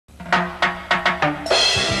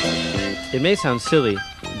It may sound silly,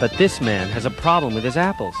 but this man has a problem with his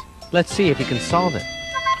apples. Let's see if he can solve it.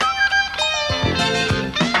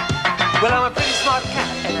 Well, I'm a pretty smart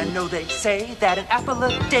cat, and I know they say that an apple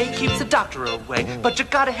a day keeps the doctor away. But you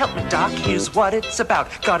gotta help me, Doc, here's what it's about.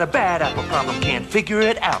 Got a bad apple problem, can't figure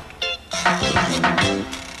it out.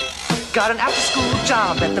 Got an after-school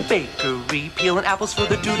job at the bakery, peeling apples for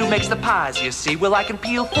the dude who makes the pies, you see. Well, I can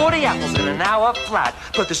peel 40 apples in an hour flat,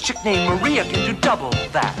 but this chick named Maria can do double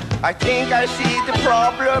that. I think I see the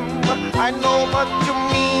problem, I know what you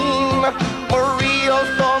mean.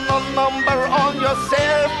 Maria's on a number on your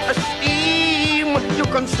self-esteem. You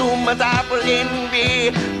consume an apple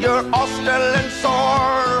envy, you're hostile and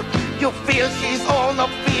sore. You feel she's on a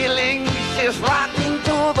feeling, she's rotting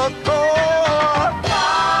to the core.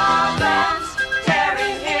 Problems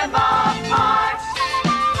tearing him apart.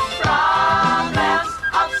 Problems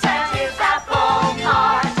upset his apple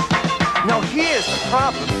cart. Now here's the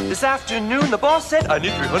problem. This afternoon the boss said I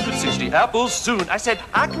need 360 apples soon. I said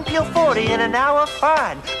I can peel 40 in an hour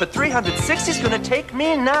fine, but 360's gonna take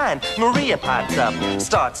me 9. Maria pipes up,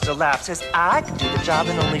 starts to laugh, says I can do the job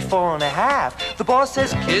in only 4.5. The boss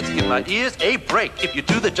says, kids, give my ears a break. If you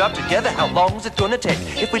do the job together, how long's it gonna take?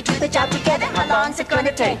 If we do the job together, how long's it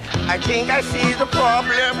gonna take? I think I see the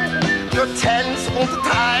problem. You're tense and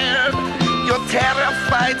tired. You're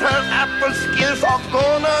terrified her apple skills are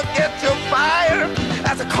gonna get you fired.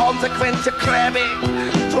 As a consequence, you're crabby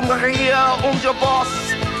to Maria and your boss.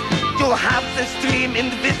 You have this dream in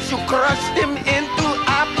which you crush them into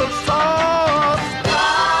applesauce.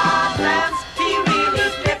 Problems, he really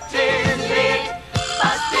flipped his lid.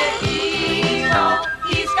 Busted ego,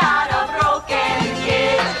 he's got a broken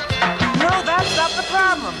kid. No, that's not the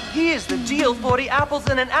problem. Here's the deal. 40 apples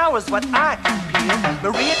in an hour's what I can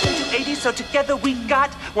peel. Maria can do 80, so together we got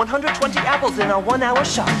 120 apples in a 1 hour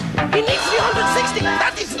shot. He needs 360.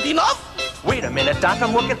 That isn't enough. Wait a minute, Doc,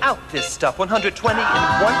 I'm working out this stuff. 120 in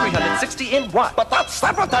one, 360 in what? But that's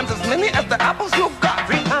several times as many as the apples you've got.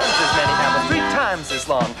 3 times as many apples, 3 times as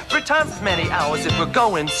long, 3 times as many hours if we're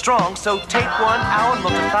going strong. So take 1 hour and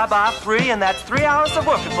multiply by 3, and that's 3 hours of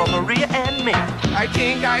working for Maria and me. I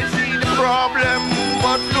think I see the problem,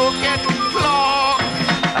 but look at the clock.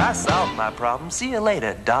 I solved my problem. See you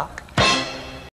later, Doc.